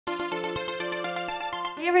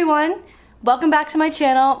Hey everyone, welcome back to my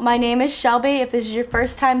channel. My name is Shelby. If this is your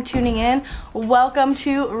first time tuning in, welcome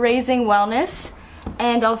to Raising Wellness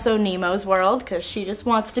and also Nemo's World, because she just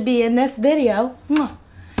wants to be in this video.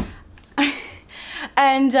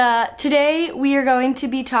 And today we are going to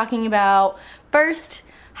be talking about first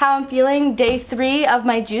how I'm feeling, day 3 of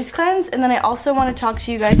my juice cleanse, and then I also want to talk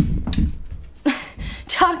to you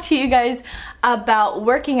guys about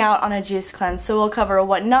working out on a juice cleanse. So we'll cover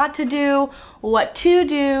what not to do, what to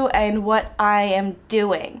do, and what I am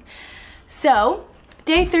doing. So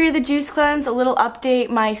day 3 of the juice cleanse, a little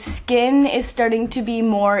update. My skin is starting to be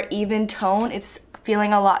more even tone. It's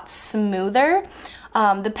feeling a lot smoother.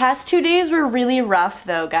 The past 2 days were really rough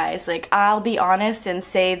though, guys. Like, I'll be honest and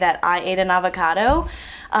say that I ate an avocado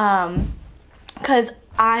because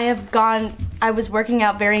I was working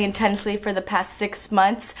out very intensely for the past 6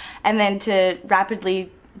 months, and then to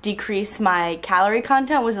rapidly decrease my calorie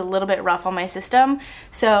content was a little bit rough on my system.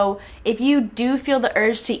 So if you do feel the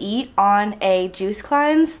urge to eat on a juice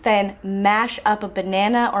cleanse, then mash up a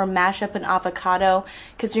banana or mash up an avocado,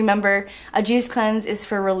 because remember, a juice cleanse is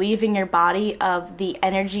for relieving your body of the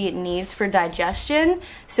energy it needs for digestion.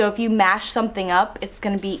 So if you mash something up, it's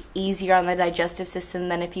going to be easier on the digestive system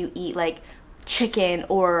than if you eat like chicken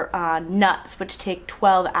or nuts, which take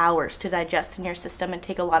 12 hours to digest in your system and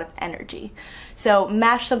take a lot of energy. So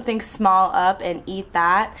mash something small up and eat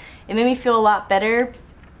that. It made me feel a lot better,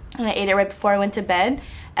 and I ate it right before I went to bed.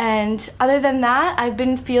 And other than that, I've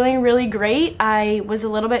been feeling really great. I was a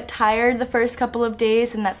little bit tired the first couple of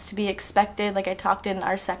days, and that's to be expected, like I talked in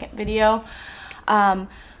our second video.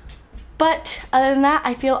 But other than that,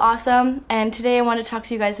 I feel awesome, and today I want to talk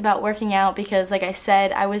to you guys about working out because, like I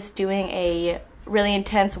said, I was doing a really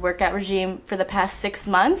intense workout regime for the past 6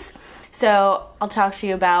 months. So I'll talk to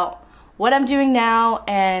you about what I'm doing now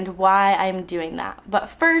and why I'm doing that. But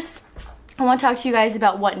first, I want to talk to you guys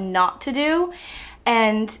about what not to do.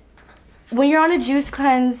 And when you're on a juice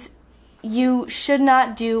cleanse, you should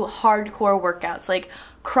not do hardcore workouts like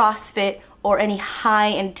CrossFit or any high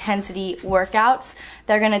intensity workouts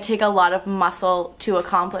that are going to take a lot of muscle to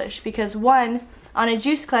accomplish, because one, on a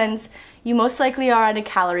juice cleanse, you most likely are at a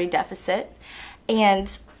calorie deficit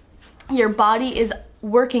and your body is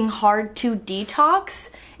working hard to detox.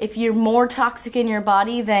 If you're more toxic in your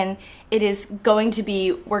body, then it is going to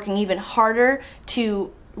be working even harder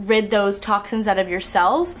to rid those toxins out of your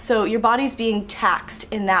cells. So your body's being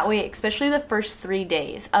taxed in that way, especially the first 3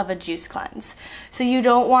 days of a juice cleanse. So you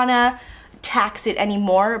don't want to tax it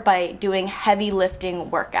anymore by doing heavy lifting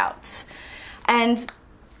workouts. And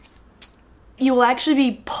you will actually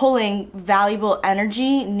be pulling valuable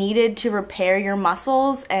energy needed to repair your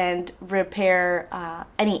muscles and repair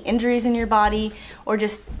any injuries in your body, or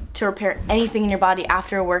just to repair anything in your body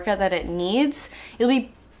after a workout that it needs. You'll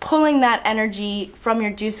be pulling that energy from your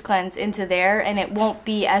juice cleanse into there, and it won't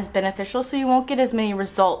be as beneficial, so you won't get as many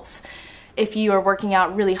results if you are working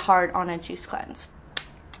out really hard on a juice cleanse.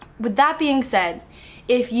 With that being said,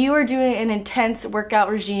 if you are doing an intense workout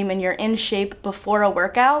regime and you're in shape before a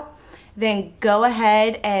workout, then go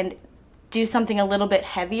ahead and do something a little bit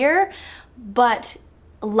heavier, but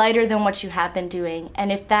lighter than what you have been doing.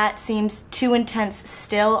 And if that seems too intense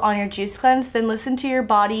still on your juice cleanse, then listen to your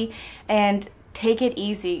body and take it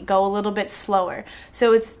easy, go a little bit slower.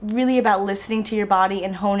 So it's really about listening to your body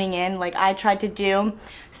and honing in. Like, I tried to do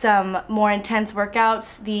some more intense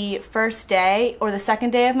workouts the first day or the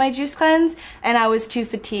second day of my juice cleanse, and I was too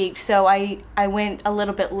fatigued, so I went a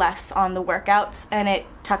little bit less on the workouts, and it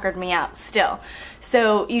tuckered me out still.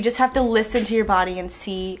 So you just have to listen to your body and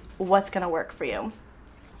see what's gonna work for you.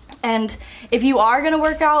 And if you are going to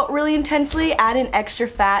work out really intensely, add in extra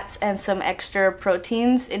fats and some extra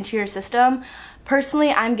proteins into your system.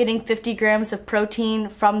 Personally, I'm getting 50 grams of protein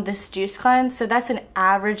from this juice cleanse, so that's an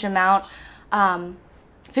average amount,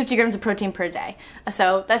 50 grams of protein per day.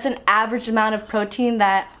 So that's an average amount of protein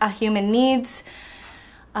that a human needs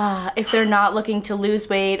if they're not looking to lose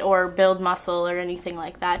weight or build muscle or anything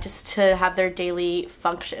like that, just to have their daily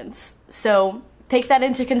functions. So take that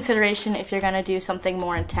into consideration if you're going to do something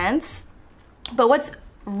more intense. But what's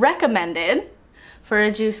recommended for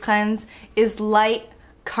a juice cleanse is light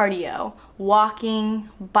cardio, walking,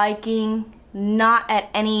 biking, not at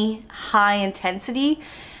any high intensity.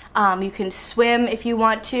 You can swim if you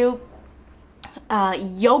want to.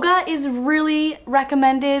 Yoga is really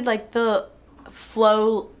recommended, like the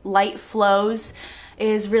light flows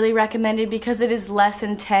is really recommended because it is less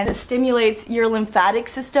intense. It stimulates your lymphatic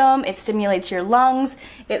system, it stimulates your lungs,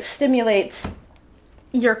 it stimulates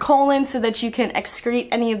your colon so that you can excrete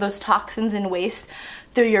any of those toxins and waste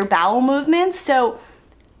through your bowel movements. So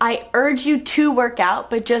I urge you to work out,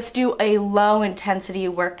 but just do a low intensity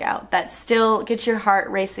workout that still gets your heart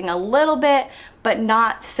racing a little bit, but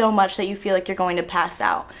not so much that you feel like you're going to pass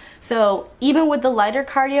out. So even with the lighter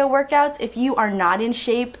cardio workouts, if you are not in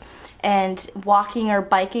shape and walking or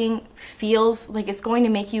biking feels like it's going to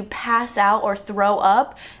make you pass out or throw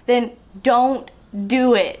up, then don't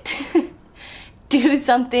do it. Do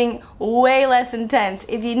something way less intense.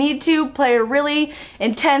 If you need to, play a really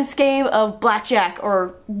intense game of blackjack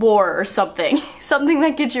or war or something. Something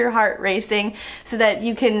that gets your heart racing so that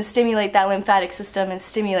you can stimulate that lymphatic system and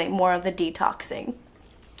stimulate more of the detoxing.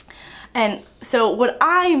 And so what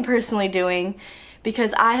I am personally doing,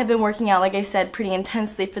 because I have been working out, like I said, pretty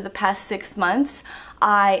intensely for the past 6 months,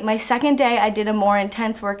 my second day I did a more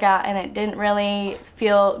intense workout and it didn't really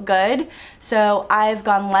feel good. So I've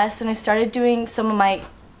gone less and I started doing some of my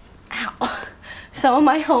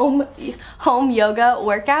home yoga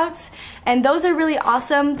workouts. And those are really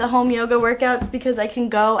awesome, the home yoga workouts, because I can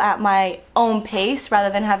go at my own pace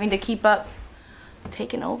rather than having to keep up,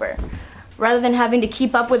 rather than having to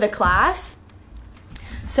keep up with a class.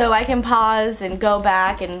 So I can pause and go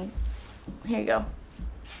back and, here you go,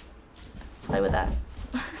 play with that.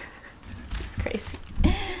 It's crazy.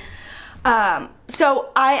 So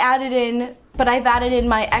I've added in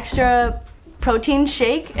my extra protein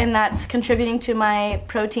shake, and that's contributing to my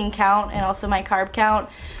protein count and also my carb count.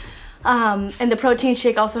 And the protein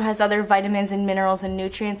shake also has other vitamins and minerals and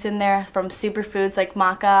nutrients in there from superfoods like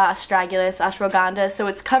maca, astragalus, ashwagandha. So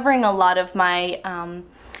it's covering a lot of my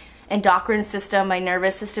endocrine system, my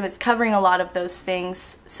nervous system. It's covering a lot of those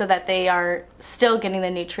things so that they are still getting the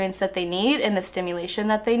nutrients that they need and the stimulation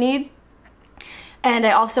that they need. And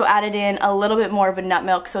I also added in a little bit more of a nut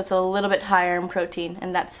milk, so it's a little bit higher in protein,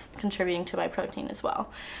 and that's contributing to my protein as well.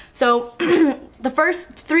 So the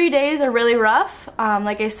first 3 days are really rough.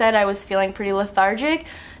 Like I said, I was feeling pretty lethargic.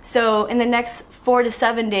 So in the next 4 to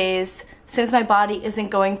 7 days, since my body isn't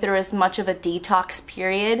going through as much of a detox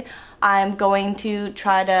period, I'm going to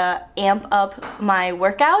try to amp up my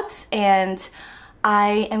workouts, and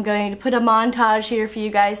I am going to put a montage here for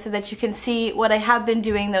you guys so that you can see what I have been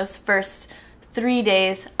doing those first 3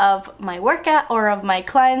 days of my workout or of my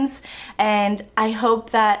cleanse. And I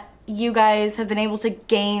hope that you guys have been able to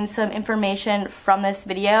gain some information from this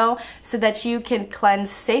video so that you can cleanse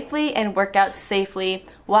safely and work out safely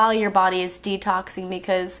while your body is detoxing,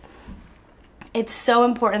 because it's so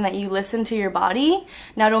important that you listen to your body,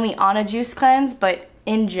 not only on a juice cleanse, but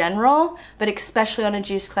in general, but especially on a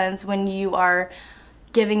juice cleanse when you are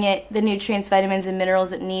giving it the nutrients, vitamins, and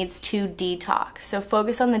minerals it needs to detox. So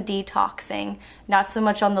focus on the detoxing, not so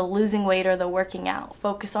much on the losing weight or the working out.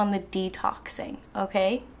 Focus on the detoxing,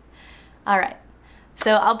 okay? All right.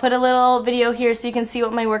 So I'll put a little video here so you can see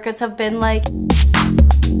what my workouts have been like.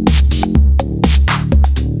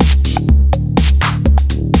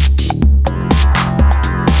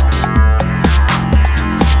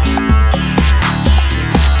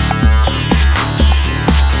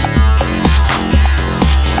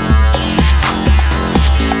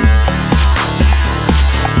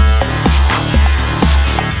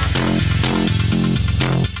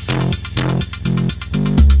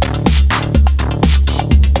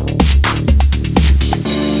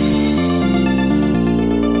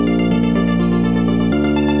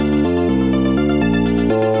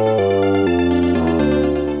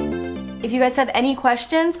 If you guys have any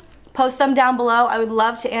questions, post them down below. I would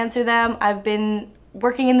love to answer them. I've been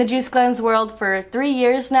working in the juice cleanse world for 3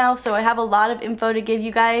 years now, so I have a lot of info to give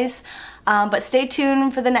you guys. But stay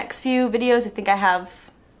tuned for the next few videos. I think I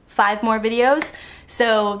have 5 more videos.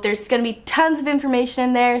 So there's going to be tons of information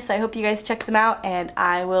in there, so I hope you guys check them out, and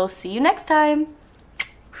I will see you next time.